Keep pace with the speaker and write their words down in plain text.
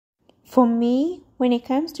For me, when it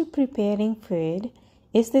comes to preparing food,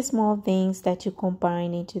 it's the small things that you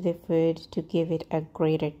combine into the food to give it a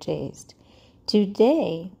greater taste.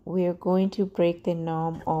 Today, we are going to break the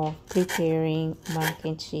norm of preparing mac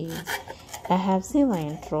and cheese. I have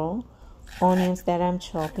cilantro, onions that I'm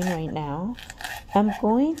chopping right now. I'm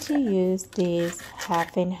going to use this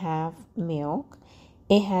half and half milk.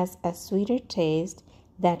 It has a sweeter taste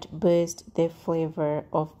that boosts the flavor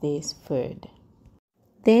of this food.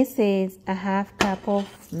 This is a half cup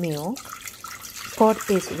of milk. Pot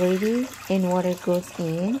is ready and water goes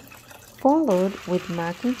in, followed with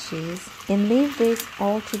mac and cheese, and leave this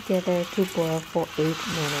all together to boil for 8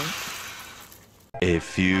 minutes. A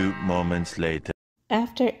few moments later.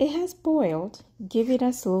 After it has boiled, give it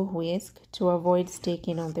a slow whisk to avoid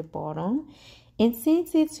sticking on the bottom. And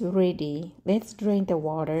since it's ready, let's drain the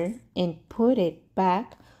water and put it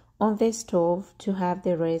back on the stove to have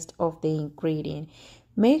the rest of the ingredient.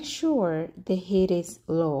 Make sure the heat is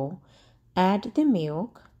low. Add the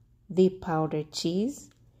milk, the powdered cheese,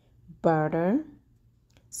 butter,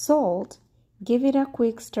 salt. Give it a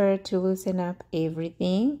quick stir to loosen up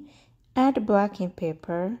everything. Add blackened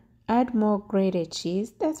pepper. Add more grated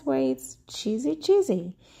cheese. That's why it's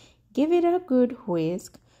cheesy. Give it a good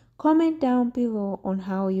whisk. Comment down below on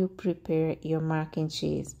how you prepare your mac and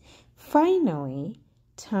cheese. Finally,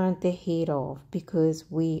 turn the heat off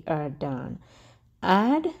because we are done.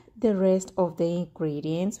 Add the rest of the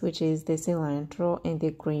ingredients, which is the cilantro and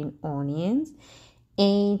the green onions.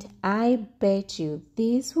 And I bet you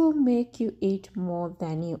this will make you eat more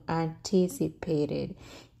than you anticipated.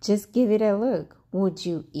 Just give it a look. Would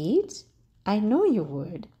you eat? I know you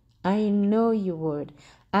would. I know you would.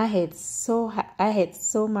 I had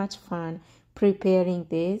so much fun preparing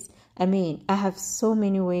this. I have so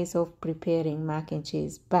many ways of preparing mac and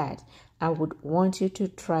cheese, but I would want you to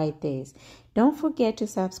try this. Don't forget to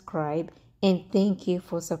subscribe, and thank you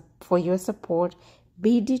for your support.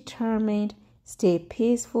 Be determined, stay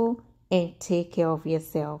peaceful, and take care of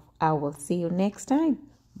yourself. I will see you next time.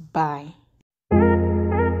 Bye.